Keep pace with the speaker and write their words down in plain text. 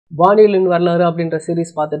வானியலின் வரலாறு அப்படின்ற சீரீஸ்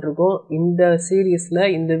பார்த்துட்டு இருக்கோம். இந்த சீரீஸில்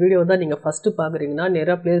இந்த வீடியோ தான் நீங்கள் ஃபஸ்ட்டு பார்க்குறீங்கன்னா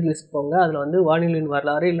நேராக பிளேலிஸ்ட் போங்க. அதில் வந்து வானியலின்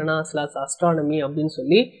வரலாறு இல்லைனா /astronomy அப்படின்னு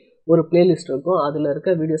சொல்லி ஒரு பிளேலிஸ்ட் இருக்கும். அதில்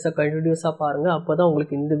இருக்க வீடியோஸை கண்டினியூஸாக பாருங்கள். அப்போ தான்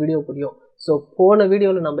உங்களுக்கு இந்த வீடியோ புரியும். ஸோ போன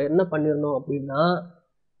வீடியோவில் நம்ம என்ன பண்ணியிருந்தோம் அப்படின்னா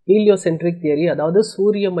ஹீலியோசென்ட்ரிக் தியரி, அதாவது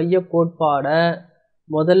சூரிய மைய கோட்பாடை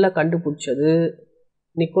முதல்ல கண்டுபிடிச்சது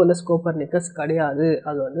நிக்கோலஸ் கோப்பர்னிக்கஸ் கிடையாது.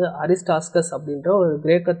 அது வந்து அரிஸ்டாஸ்கஸ் அப்படின்ற ஒரு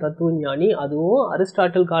கிரேக்க தத்துவ ஞானி, அதுவும்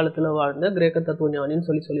அரிஸ்டாட்டில் காலத்தில் வாழ்ந்த கிரேக்க தத்துவ ஞானின்னு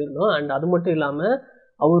சொல்லியிருந்தோம். அண்ட் அது மட்டும் இல்லாமல்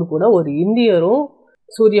அவர் கூட ஒரு இந்தியரும்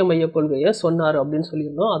சூரிய மைய கொள்கையை சொன்னார் அப்படின்னு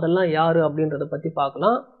சொல்லியிருந்தோம். அதெல்லாம் யார் அப்படின்றத பற்றி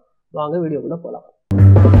பார்க்கலாம். வாங்க வீடியோக்குள்ளே போகலாம்.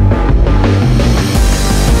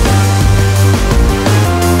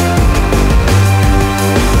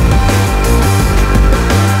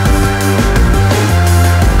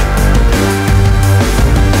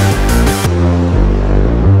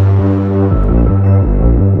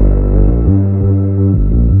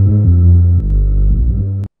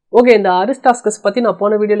 ஓகே, இந்த அரிஸ்டாஸ்கஸ் பற்றி நான்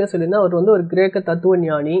போன வீடியோவில் சொல்லியிருந்தேன். அவர் வந்து ஒரு கிரேக்க தத்துவ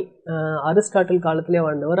ஞானி, அரிஸ்டாட்டில் காலத்திலே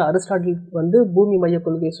வாழ்ந்தவர். அரிஸ்டாட்டில் வந்து பூமி மைய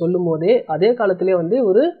கொள்கையை சொல்லும் போதே அதே காலத்திலே வந்து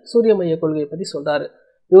ஒரு சூரிய மைய கொள்கையை பற்றி சொல்கிறாரு.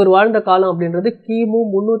 இவர் வாழ்ந்த காலம் அப்படின்றது கிமு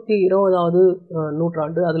 320வது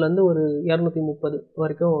நூற்றாண்டு. அதுலேருந்து ஒரு 230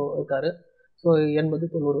 வரைக்கும் இருக்கார். ஸோ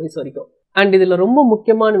 80-90 வயசு வரைக்கும். அண்ட் இதில் ரொம்ப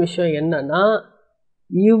முக்கியமான விஷயம் என்னன்னா,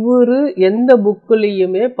 இவர் எந்த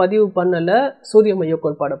புக்குலேயுமே பதிவு பண்ணலை சூரிய மைய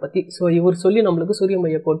கோட்பாடை பற்றி. ஸோ இவர் சொல்லி நம்மளுக்கு சூரிய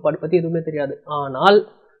மைய கோட்பாடு பற்றி எதுவுமே தெரியாது. ஆனால்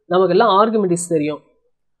நமக்கெல்லாம் ஆர்கிமிடிஸ் தெரியும்.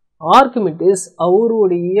 ஆர்கிமிடிஸ்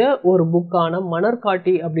அவருடைய ஒரு புக்கான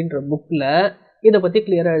மணற்காட்டி அப்படின்ற புக்கில் இதை பற்றி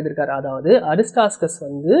கிளியராக எழுதியிருக்காரு. அதாவது அரிஸ்டாஸ்கஸ்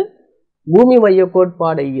வந்து பூமி மைய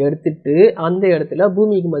கோட்பாடை எடுத்துட்டு அந்த இடத்துல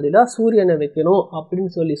பூமிக்கு பதிலாக சூரியனை வைக்கணும்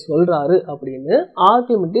அப்படின்னு சொல்கிறாரு அப்படின்னு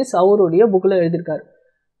ஆர்கிமிடிஸ் அவருடைய புக்கில் எழுதியிருக்காரு.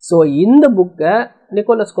 ஸோ இந்த புக்கை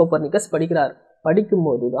நிக்கோலஸ் கோப்பர்னிக்கஸ் படிக்கிறார்.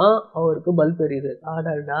 படிக்கும்போது தான் அவருக்கு பல்ப் எரியுது.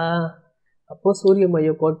 ஆடாடா, அப்போது சூரிய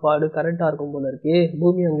மைய கோட்பாடு கரெக்டாக இருக்கும் போல இருக்கே,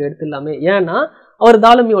 பூமி அங்கே எடுத்துடலாமே. ஏன்னா அவர்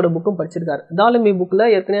தாலமியோட புக்கும் படிச்சிருக்காரு. தாலமி புக்கில்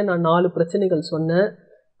ஏற்கனவே நான் 4 பிரச்சனைகள் சொன்னேன்.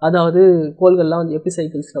 அதாவது கோள்கள்லாம் வந்து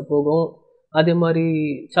எபிசைக்கிள்ஸில் போகும், அதே மாதிரி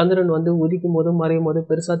சந்திரன் வந்து உதிக்கும் போதும் மறையும் போதும்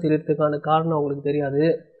பெருசாக தெரியறதுக்கான காரணம் அவங்களுக்கு தெரியாது.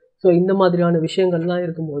 ஸோ இந்த மாதிரியான விஷயங்கள்லாம்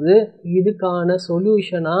இருக்கும்போது இதுக்கான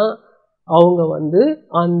சொல்யூஷனாக அவங்க வந்து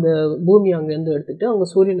அந்த பூமி அங்கேருந்து எடுத்துகிட்டு அவங்க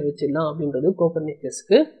சூரியனை வச்சிடலாம் அப்படின்றது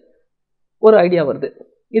கோப்பர்னிக்கஸ்க்கு ஒரு ஐடியா வருது.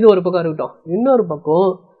 இது ஒரு பக்கம் இருக்கட்டும். இன்னொரு பக்கம்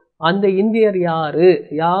அந்த இந்தியர்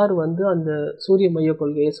யார் வந்து அந்த சூரிய மைய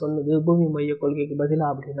கொள்கையை சொன்னது பூமி மைய கொள்கைக்கு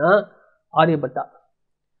பதிலாக அப்படின்னா ஆரியபட்டா.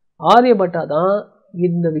 ஆரியபட்டா தான்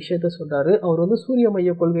இந்த விஷயத்த சொல்கிறாரு. அவர் வந்து சூரிய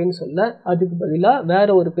மைய கொள்கைன்னு சொல்ல அதுக்கு பதிலாக வேற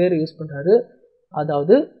ஒரு பேரை யூஸ் பண்ணுறாரு.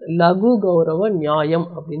 அதாவது லகு கௌரவ நியாயம்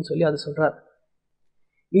அப்படின்னு சொல்லி அதை சொல்கிறார்.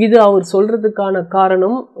 இது அவர் சொல்கிறதுக்கான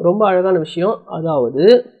காரணம் ரொம்ப அழகான விஷயம். அதாவது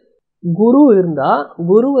குரு இருந்தால்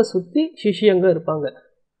குருவை சுற்றி சிஷ்யங்க இருப்பாங்க.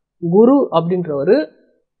 குரு அப்படின்றவர்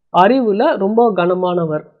அறிவில் ரொம்ப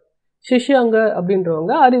கனமானவர். சிஷ்யங்க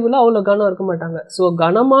அப்படின்றவங்க அறிவில் அவ்வளோ கனம் இருக்க மாட்டாங்க. ஸோ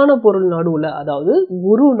கனமான பொருள் நடுவில், அதாவது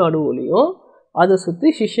குரு நடுவுலையும் அதை சுற்றி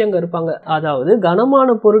சிஷ்யங்க இருப்பாங்க. அதாவது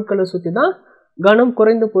கனமான பொருட்களை சுற்றி தான் கனம்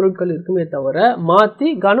குறைந்த பொருட்கள் இருக்குமே தவிர மாற்றி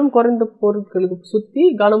கனம் குறைந்த பொருட்களுக்கு சுற்றி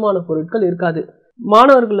கனமான பொருட்கள் இருக்காது.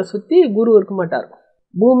 மாணவர்களை சுற்றி குரு இருக்க மாட்டார்.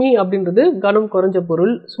 பூமி அப்படின்றது கனம் குறைஞ்ச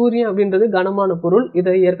பொருள், சூரியன் அப்படின்றது கனமான பொருள்.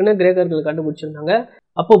 இதை ஏற்கனவே கிரேக்கர்கள் கண்டுபிடிச்சிருந்தாங்க.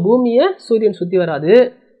 அப்போ பூமியை சூரியன் சுற்றி வராது,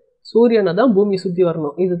 சூரியனை தான் பூமி சுற்றி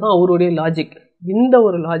வரணும். இதுதான் அவருடைய லாஜிக். இந்த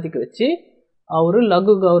ஒரு லாஜிக் வச்சு அவர்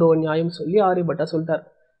லகு கௌரவ நியாயம் சொல்லி ஆரியபட்டா சொல்லிட்டார்.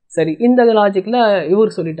 சரி, இந்த லாஜிக்கில்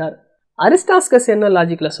இவர் சொல்லிட்டார். அரிஸ்டாஸ்கஸ் என்ன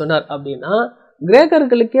லாஜிக்கில் சொன்னார் அப்படின்னா,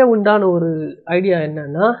 கிரேக்கர்களுக்கே உண்டான ஒரு ஐடியா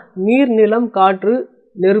என்னன்னா, நீர், நிலம், காற்று,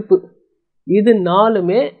 நெருப்பு, இது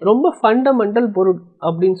 4மே ரொம்ப ஃபண்டமெண்டல் பொருள்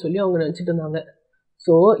அப்படின்னு சொல்லி அவங்க நினச்சிட்டு இருந்தாங்க.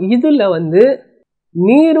 ஸோ இதில் வந்து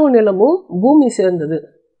நீரும் நிலமும் பூமி சேர்ந்தது,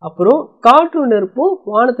 அப்புறம் காற்றும் நெருப்பும்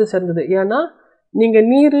வானத்தை சேர்ந்தது. ஏன்னா நீங்கள்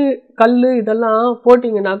நீர், கல் இதெல்லாம்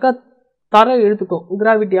போட்டிங்கனாக்கா தரை இழுத்துக்கும்,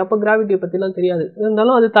 கிராவிட்டி. அப்போ கிராவிட்டியை பற்றிலாம் தெரியாது,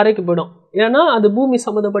 இருந்தாலும் அது தரைக்கு போயிடும். ஏன்னா அது பூமி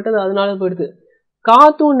சம்மந்தப்பட்டது, அதனால போயிடுது.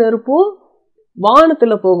 காற்றும் நெருப்பும்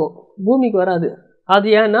வானத்தில் போகும், பூமிக்கு வராது. அது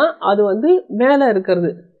ஏன்னா அது வந்து மேலே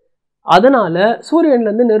இருக்கிறது, அதனால்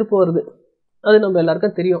சூரியன்லேருந்து நெருப்பு வருது. அது நம்ம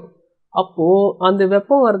எல்லாருக்கும் தெரியும். அப்போது அந்த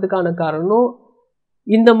வெப்பம் வர்றதுக்கான காரணம்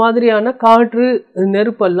இந்த மாதிரியான காற்று,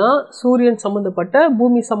 நெருப்பெல்லாம் சூரியன் சம்மந்தப்பட்ட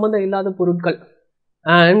பூமி சம்மந்தம் இல்லாத பொருட்கள்.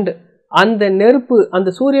 அண்ட் அந்த நெருப்பு, அந்த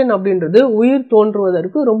சூரியன் அப்படின்றது உயிர்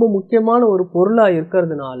தோன்றுவதற்கு ரொம்ப முக்கியமான ஒரு பொருளாக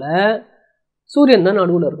இருக்கிறதுனால சூரியன் தான்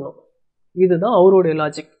நடுவில் இருக்கணும். இதுதான் அவருடைய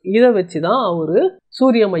லாஜிக். இதை வச்சு தான் அவர்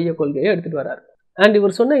சூரிய மைய கொள்கையை எடுத்துகிட்டு வர்றார். அண்ட்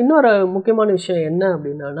இவர் சொன்ன இன்னொரு முக்கியமான விஷயம் என்ன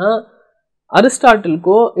அப்படின்னா,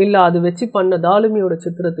 அரிஸ்டாட்டிலுக்கோ இல்லை அது வச்சு பண்ண தாலமியோட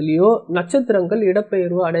சித்திரத்திலேயோ நட்சத்திரங்கள்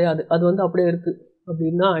இடப்பெயர்வு அடையாது, அது வந்து அப்படியே இருக்குது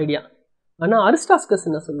அப்படின்னு தான் ஐடியா. ஆனால் அரிஸ்டாஸ்கஸ்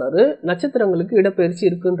என்ன சொல்றாரு, நட்சத்திரங்களுக்கு இடப்பெயர்ச்சி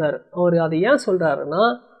இருக்குன்றாரு. அவர் அதை ஏன் சொல்றாருன்னா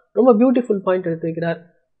ரொம்ப பியூட்டிஃபுல் பாயிண்ட் எடுத்து வைக்கிறார்.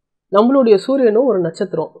 நம்மளுடைய சூரியனும் ஒரு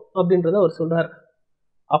நட்சத்திரம் அப்படின்றத அவர் சொல்றார்.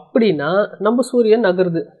 அப்படின்னா நம்ம சூரியன்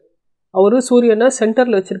நகருது, அவரு சூரியனை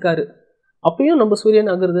சென்டர்ல வச்சிருக்காரு, அப்பயும் நம்ம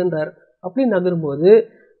சூரியன் நகருதுன்றார். அப்படி நகரும்போது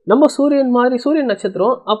நம்ம சூரியன் மாதிரி சூரியன்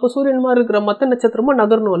நட்சத்திரம், அப்போ சூரியன் மாதிரி இருக்கிற மற்ற நட்சத்திரமும்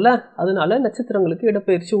நகரணும்ல, அதனால நட்சத்திரங்களுக்கு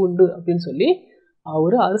இடப்பெயர்ச்சி உண்டு அப்படின்னு சொல்லி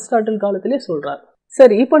அவரு அரிஸ்டாட்டில் காலத்திலே சொல்றார்.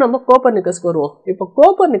 சரி, இப்போ நம்ம கோப்பர்னிக்கஸ்க்கு வருவோம். இப்போ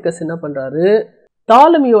கோப்பர்னிக்கஸ் என்ன பண்றாரு,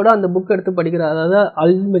 தாலமியோட அந்த புக் எடுத்து படிக்கிறார். அதாவது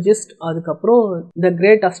அல்மஜிஸ்ட், அதுக்கப்புறம் த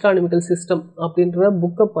கிரேட் அஸ்ட்ரானமிக்கல் சிஸ்டம் அப்படின்ற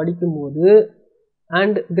புக்கை படிக்கும்போது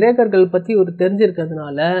அண்ட் கிரேக்கர்கள் பற்றி ஒரு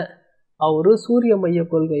தெரிஞ்சிருக்கிறதுனால அவரு சூரிய மைய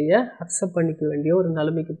கொள்கையை அக்செப்ட் பண்ணிக்க வேண்டிய ஒரு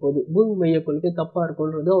நிலைமைக்கு போகுது. பூமி மைய கொள்கை தப்பாக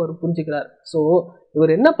இருக்குன்றது அவர் புரிஞ்சுக்கிறார். ஸோ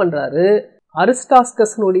இவர் என்ன பண்ணுறாரு,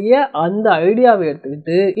 அரிஸ்டாஸ்கஸ்னுடைய அந்த ஐடியாவை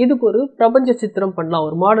எடுத்துக்கிட்டு இதுக்கு ஒரு பிரபஞ்ச சித்திரம் பண்ணலாம்,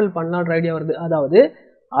 ஒரு மாடல் பண்ணலான்ற ஐடியா வருது. அதாவது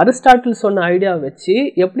அரிஸ்டாட்டில் சொன்ன ஐடியா வச்சு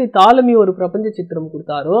எப்படி தாலமி ஒரு பிரபஞ்ச சித்திரம்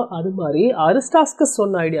கொடுத்தாரோ அது மாதிரி அரிஸ்டாஸ்கஸ்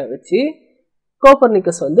சொன்ன ஐடியா வச்சு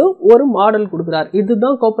கோப்பர்னிக்கஸ் வந்து ஒரு மாடல் கொடுக்குறார்.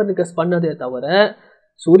 இதுதான் கோப்பர்னிக்கஸ் பண்ணதே தவிர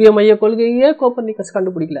சூரிய மைய கொள்கையே கோப்பர்னிக்கஸ்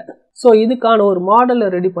கண்டுபிடிக்கல. ஸோ இதுக்கான ஒரு மாடலை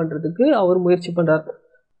ரெடி பண்ணுறதுக்கு அவர் முயற்சி பண்ணுறார்.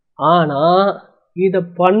 ஆனால் இதை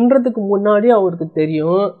பண்ணுறதுக்கு முன்னாடி அவருக்கு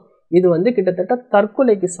தெரியும் இது வந்து கிட்டத்தட்ட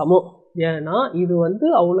தற்கொலைக்கு சமம். ஏன்னா இது வந்து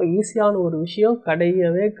அவ்வளோ ஈஸியான ஒரு விஷயம்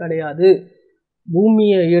கிடையவே கிடையாது.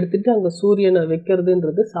 பூமியை எடுத்துட்டு அங்கே சூரியனை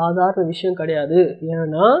வைக்கிறதுன்றது சாதாரண விஷயம் கிடையாது.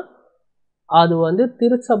 ஏன்னா அது வந்து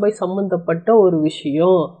திருச்சபை சம்பந்தப்பட்ட ஒரு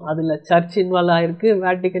விஷயம், அதில் சர்ச் இன்வால்வ் ஆகிருக்கு,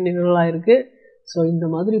 வேட்டிக்கன் இன்வால்வ் ஆகிருக்கு. ஸோ இந்த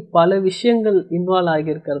மாதிரி பல விஷயங்கள் இன்வால்வ்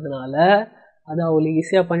ஆகியிருக்கிறதுனால அதை அவ்வளோ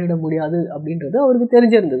ஈஸியாக பண்ணிட முடியாது அப்படின்றது அவருக்கு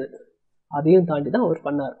தெரிஞ்சிருந்தது. அதையும் தாண்டி தான் அவர்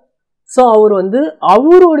பண்ணார். ஸோ அவர் வந்து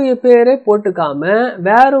அவருடைய பேரை போட்டுக்காம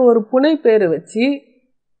வேற ஒரு புனை பேரை வச்சு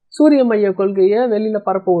சூரிய மைய கொள்கையை வெளியில்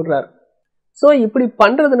பரப்ப விடுறார். ஸோ இப்படி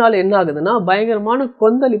பண்ணுறதுனால என்ன ஆகுதுன்னா பயங்கரமான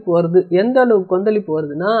கொந்தளிப்பு வருது. எந்த அளவுக்கு கொந்தளிப்பு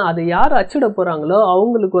வருதுன்னா, அதை யார் அச்சிட போகிறாங்களோ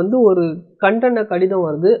அவங்களுக்கு வந்து ஒரு கண்டன கடிதம்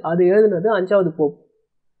வருது. அது எழுதுனது 5வது போப்.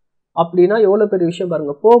 அப்படின்னா எவ்வளோ பெரிய விஷயம்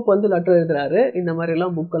பாருங்கள். போப் வந்து லெட்டர் எழுதுறாரு, இந்த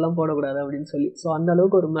மாதிரிலாம் புக்கெல்லாம் போடக்கூடாது அப்படின்னு சொல்லி. ஸோ அந்த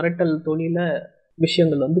அளவுக்கு ஒரு மிரட்டல் தொனியில்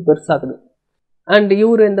விஷயங்கள் வந்து பெருசாகுது. அண்ட்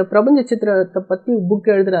இவர் இந்த பிரபஞ்ச சித்திரத்தை பற்றி புக்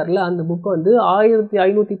எழுதுறாருல, அந்த புக்கை வந்து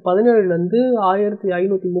 1517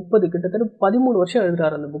 1530 கிட்டத்தட்ட 13 வருஷம்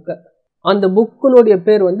எழுதுறாரு அந்த புக்கை. அந்த புக்கினுடைய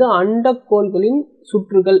பேர் வந்து அண்டக்கோள்களின்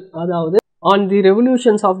சுற்றுகள், அதாவது on the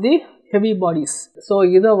revolutions of the heavy bodies. So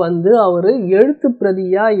இதை வந்து அவர் எழுத்து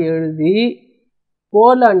பிரதியாக எழுதி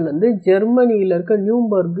போலாண்ட்லேருந்து ஜெர்மனியில் இருக்க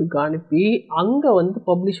நியூம்பர்க்கு அனுப்பி அங்கே வந்து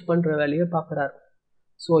பப்ளிஷ் பண்ணுற வேலையை பார்க்குறாரு.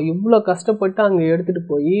 ஸோ இவ்வளோ கஷ்டப்பட்டு அங்கே எடுத்துகிட்டு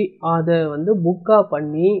போய் அதை வந்து புக்காக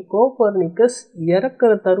பண்ணி கோப்பர்னிக்கஸ்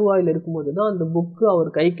இறக்குற தருவாயில் இருக்கும்போது தான் அந்த புக்கு அவர்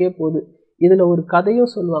கைக்கே போகுது. இதில் ஒரு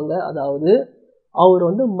கதையும் சொல்லுவாங்க. அதாவது அவர்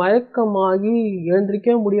வந்து மயக்கமாகி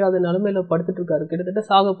எழுந்திரிக்கவே முடியாத நிலமையில படுத்துட்டு இருக்காரு, கிட்டத்தட்ட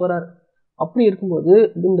சாக போகிறார். அப்படி இருக்கும்போது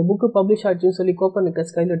இந்த புக்கு பப்ளிஷ் ஆச்சுன்னு சொல்லி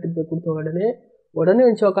கோப்பர்னிக்கஸ் கையில் எடுத்துகிட்டு போய் கொடுத்த உடனே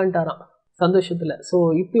எழுந்து உக்காந்துட்டாராம் சந்தோஷத்தில். ஸோ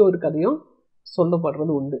இப்படி ஒரு கதையும்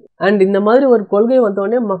சொல்லப்படுறது உண்டு. அண்ட் இந்த மாதிரி ஒரு கொள்கை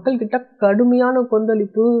வந்தோடனே மக்கள்கிட்ட கடுமையான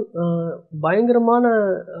கொந்தளிப்பு, பயங்கரமான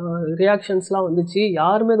ரியாக்ஷன்ஸ்லாம் வந்துச்சு.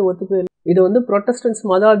 யாருமே அதை ஒத்துக்கவே இல்லை. இது வந்து புரொட்டஸ்டன்ஸ்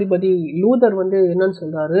மதாதிபதி லூதர் வந்து என்னன்னு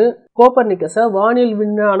சொல்றாரு, கோப்பர்னிக்கஸை வானியல்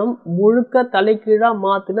விஞ்ஞானம் முழுக்க தலைகீழா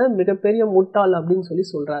மாத்தின மிகப்பெரிய முட்டாள் அப்படின்னு சொல்லி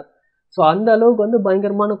சொல்றாரு. ஸோ அந்த அளவுக்கு வந்து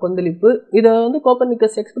பயங்கரமான கொந்தளிப்பு. இதை வந்து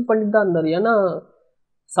கோப்பர்னிக்கஸ் எக்ஸ்பெக்ட் பண்ணிட்டு தான் இருந்தார். ஏன்னா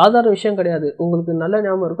சாதாரண விஷயம் கிடையாது. உங்களுக்கு நல்ல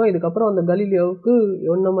ஞாபகம் இருக்கும், இதுக்கப்புறம் அந்த கலீலியோவுக்கு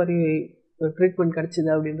என்ன மாதிரி ட்ரீட்மெண்ட் கிடைச்சிது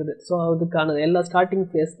அப்படின்றது. ஸோ அதுக்கான எல்லா ஸ்டார்டிங்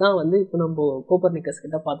ஃபேஸ் தான் வந்து இப்போ நம்ம கோப்பர்னிக்கஸ்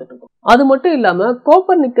கிட்ட பார்த்துட்டு இருக்கோம். அது மட்டும் இல்லாமல்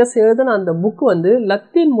கோப்பர்னிக்கஸ் எழுதின அந்த புக் வந்து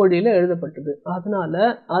லத்தீன் மொழியில் எழுதப்பட்டது. அதனால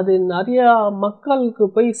அது நிறையா மக்களுக்கு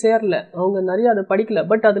போய் சேரல, அவங்க நிறைய அதை படிக்கல.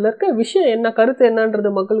 பட் அதில் இருக்க விஷயம் என்ன, கருத்து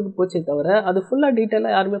என்னன்றது மக்களுக்கு போச்சே தவிர அது ஃபுல்லாக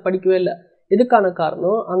டீட்டெயிலாக யாருமே படிக்கவே இல்லை. இதுக்கான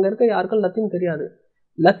காரணம் அங்கே இருக்க யாருக்கும் லத்தீன் தெரியாது.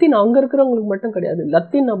 லத்தீன் அங்கே இருக்கிறவங்களுக்கு மட்டும் கிடையாது.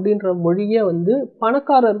 லத்தீன் அப்படின்ற மொழியே வந்து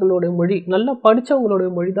பணக்காரர்களுடைய மொழி, நல்லா படித்தவங்களுடைய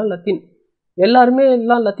மொழி தான் லத்தீன். எல்லாருமே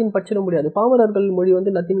எல்லாம் லத்தீன் படிச்சிட முடியாது. பாமரர்கள் மொழி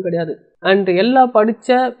வந்து லத்தீன் கிடையாது. அண்ட் எல்லா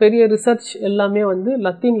படித்த பெரிய ரிசர்ச் எல்லாமே வந்து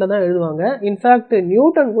லத்தீனில் தான் எழுதுவாங்க. இன்ஃபேக்ட்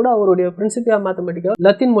நியூட்டன் கூட அவருடைய பிரின்சிபியா மேத்தமெட்டிக்கா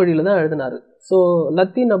லத்தீன் மொழியில் தான் எழுதினார். ஸோ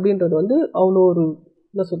லத்தீன் அப்படின்றது வந்து அவ்வளோ ஒரு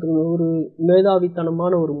என்ன சொல்கிறது, ஒரு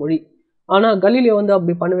மேதாவித்தனமான ஒரு மொழி. ஆனால் கலீலியோ வந்து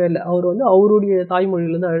அப்படி பண்ணவே இல்லை. அவர் வந்து அவருடைய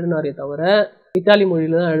தாய்மொழியில் தான் எழுதினாரே தவிர, இத்தாலி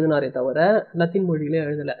மொழியில தான் எழுதினாரே தவிர லத்தீன் மொழியில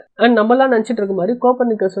எழுதலை. அண்ட் நம்மலாம் நினச்சிட்டு இருக்க மாதிரி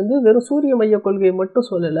கோப்பர்னிக்கஸ் வந்து வெறும் சூரிய மைய கொள்கையை மட்டும்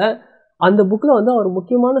சொல்லலை. அந்த புக்கில் வந்து அவர்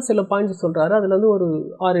முக்கியமான சில பாயிண்ட்ஸ் சொல்கிறாரு. அதில் வந்து ஒரு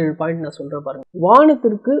 6-7 பாயிண்ட் நான் சொல்கிறேன் பாருங்க.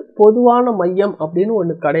 வானத்திற்கு பொதுவான மையம் அப்படின்னு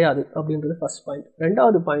ஒன்று கிடையாது அப்படின்றது ஃபர்ஸ்ட் பாயிண்ட்.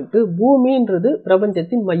 2வது பாயிண்ட், பூமின்றது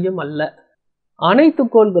பிரபஞ்சத்தின் மையம் அல்ல, அனைத்து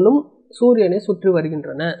கோள்களும் சூரியனை சுற்றி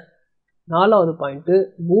வருகின்றன. 4வது பாயிண்ட்,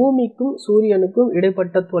 பூமிக்கும் சூரியனுக்கும்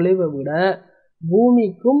இடைப்பட்ட தொலைவை விட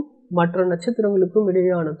பூமிக்கும் மற்ற நட்சத்திரங்களுக்கும்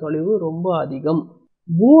இடையேயான தொலைவு ரொம்ப அதிகம்.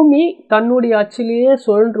 பூமி தன்னுடைய அச்சிலேயே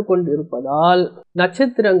சுழன்று கொண்டிருப்பதால்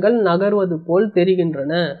நட்சத்திரங்கள் நகர்வது போல்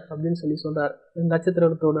தெரிகின்றன அப்படின்னு சொல்றார்.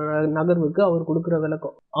 நட்சத்திரத்தோட நகர்வுக்கு அவர் கொடுக்கிற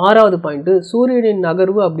விளக்கம். 6வது பாயிண்ட், சூரியனின்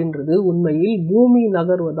நகர்வு அப்படின்றது உண்மையில் பூமி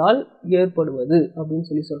நகர்வதால் ஏற்படுவது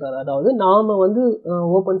அப்படின்னு சொல்றாரு. அதாவது நாம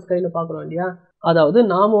ஓப்பன் ஸ்கைல பாக்குறோம் இல்லையா, அதாவது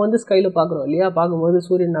நாம ஸ்கைல பாக்குறோம் இல்லையா, பார்க்கும்போது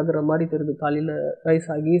சூரியன் நகர்ற மாதிரி தெரியுது, காலையில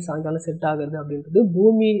ரைஸ் ஆகி சாயங்காலம் செட் ஆகுறது அப்படின்றது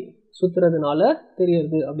பூமி சுத்துறதுனால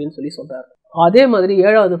தெரியுது அப்படின்னு சொல்றாரு. அதே மாதிரி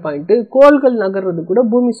 7வது பாயிண்ட், கோள்கள் நகர்றது கூட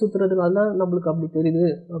பூமி சுத்துறதுனால தான் நம்மளுக்கு அப்படி தெரியுது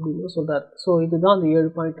அப்படின்னு சொல்றாரு. ஸோ இதுதான் அந்த 7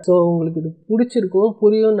 பாயிண்ட். ஸோ உங்களுக்கு இது பிடிச்சிருக்கும்,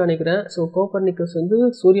 புரியும்னு நினைக்கிறேன். ஸோ கோப்பர்னிக்கஸ்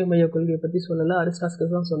சூரிய மைய கொள்கையை பற்றி சொல்லலை,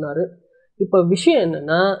 அரிஸ்டாஸ்கஸ் தான் சொன்னார். இப்போ விஷயம்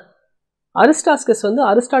என்னன்னா, அரிஸ்டாஸ்கஸ்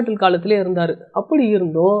அரிஸ்டாட்டில் காலத்திலே இருந்தார். அப்படி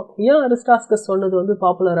இருந்தும் ஏன் அரிஸ்டாஸ்கஸ் சொன்னது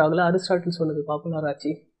பாப்புலர் ஆகலை, அரிஸ்டாட்டில் சொன்னது பாப்புலர்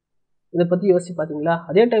ஆச்சு? இதை பற்றி யோசிச்சு பார்த்தீங்களா?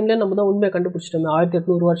 அதே டைம்ல நம்ம தான் உண்மையை கண்டுபிடிச்சிட்டோமே,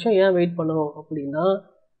 1800 வருஷம் ஏன் வெயிட் பண்ணணும் அப்படின்னா,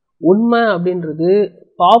 உண்மை அப்படின்றது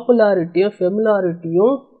பாப்புலாரிட்டியும்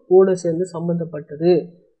ஃபெமிலாரிட்டியும் கூட சேர்ந்து சம்மந்தப்பட்டது.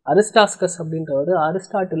 அரிஸ்டாஸ்கஸ் அப்படின்றவர்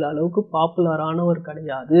அரிஸ்டாட்டில் அளவுக்கு பாப்புலரானவர்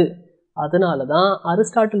கிடையாது. அதனால தான்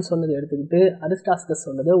அரிஸ்டாட்டில் சொன்னதை எடுத்துக்கிட்டு அரிஸ்டாஸ்கஸ்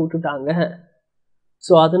சொன்னதை விட்டுட்டாங்க.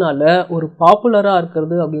 ஸோ அதனால ஒரு பாப்புலராக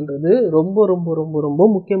இருக்கிறது அப்படின்றது ரொம்ப ரொம்ப ரொம்ப ரொம்ப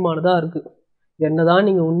முக்கியமானதாக இருக்குது. என்னதான்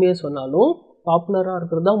நீங்கள் உண்மையை சொன்னாலும் பாப்புலராக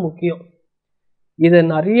இருக்கிறது தான் முக்கியம். இதை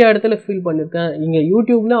நிறைய இடத்துல ஃபீல் பண்ணியிருக்கேன். இங்கே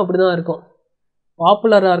யூடியூப்லேயும் அப்படி தான் இருக்கும்.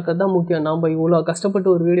 பாப்புலராக இருக்கிறது தான் முக்கியம். நம்ம இவ்வளோ கஷ்டப்பட்டு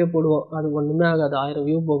ஒரு வீடியோ போடுவோம், அது ஒன்றுமே ஆகாது, 1000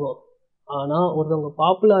 வியூ போகும். ஆனால் ஒருத்தவங்க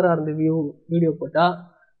பாப்புலராக இருந்த வீடியோ போட்டால்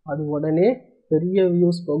அது உடனே பெரிய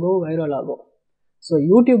வியூஸ் போகும், வைரல் ஆகும். ஸோ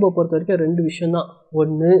யூடியூப்பை பொறுத்த வரைக்கும் 2 விஷயம்தான்.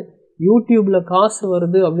 ஒன்று, யூடியூப்பில் காசு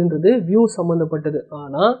வருது அப்படின்றது வியூ சம்மந்தப்பட்டது.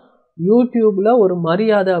 ஆனால் யூடியூப்பில் ஒரு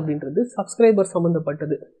மரியாதை அப்படின்றது சப்ஸ்கிரைபர்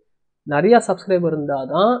சம்மந்தப்பட்டது. நிறையா சப்ஸ்கிரைபர் இருந்தால்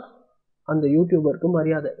தான் அந்த யூடியூபருக்கு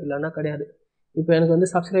மரியாதை, இல்லைன்னா கிடையாது. இப்போ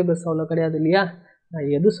எனக்கு சப்ஸ்கிரைபர்ஸ் அவ்வளோ கிடையாது இல்லையா,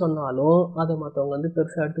 நான் எது சொன்னாலும் அதை மற்றவங்க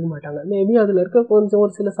பெருசாக எடுத்துக்க மாட்டாங்க. மேபி அதில் இருக்க கொஞ்சம்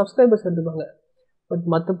ஒரு சில சப்ஸ்கிரைபர்ஸ் எடுத்துப்பாங்க. பட்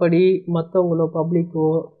மற்றபடி மற்றவங்களோ பப்ளிக்கோ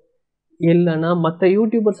இல்லைன்னா மற்ற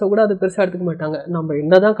யூடியூபர்ஸை கூட அது பெருசாக எடுத்துக்க மாட்டாங்க. நம்ம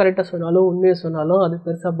என்ன தான் கரெக்டாக சொன்னாலும் உண்மையை சொன்னாலும் அது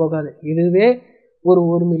பெருசாக போகாது. இதுவே ஒரு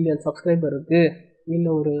 1 மில்லியன் சப்ஸ்கிரைபர் இருக்குது,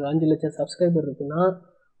 இல்லை ஒரு 5 லட்சம் சப்ஸ்கிரைபர் இருக்குன்னா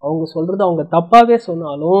அவங்க சொல்கிறது அவங்க தப்பாகவே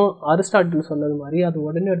சொன்னாலும் அரிஸ்டாட்டில் சொன்னது மாதிரி அது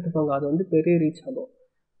உடனே எடுத்துப்பாங்க. அது பெரிய ரீச் ஆகும்.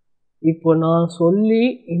 இப்போ நான் சொல்லி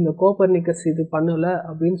இந்த கோப்பர்னிக்கஸ் இது பண்ணலை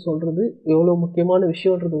அப்படின்னு சொல்கிறது எவ்வளோ முக்கியமான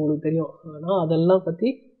விஷயன்றது உங்களுக்கு தெரியும். ஆனால் அதெல்லாம் பற்றி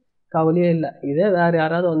கவலையே இல்லை. இதே வேறு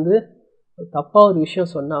யாராவது தப்பாக ஒரு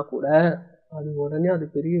விஷயம் சொன்னால் கூட அது உடனே அது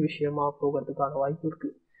பெரிய விஷயமா போகிறதுக்கான வாய்ப்பு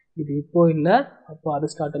இருக்குது. இது இப்போ இல்லை, அப்போ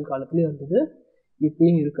அரிஸ்டாட்டில் காலத்துலேயும் இருந்தது,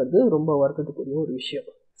 இப்பயும் இருக்கிறது ரொம்ப வருத்தத்துக்குரிய ஒரு விஷயம்.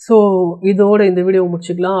 ஸோ இதோட இந்த வீடியோ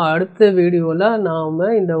முடிச்சுக்கலாம். அடுத்த வீடியோவில் நாம்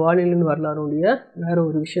இந்த வானிலையின் வரலாறுடைய வேறு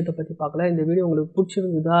ஒரு விஷயத்தை பற்றி பார்க்கலாம். இந்த வீடியோ உங்களுக்கு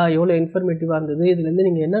பிடிச்சிருந்ததா, எவ்வளோ இன்ஃபர்மேட்டிவாக இருந்தது, இதுலேருந்து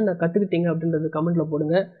நீங்கள் என்னென்ன கற்றுக்கிட்டீங்க அப்படின்றது கமெண்ட்டில்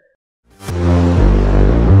போடுங்க.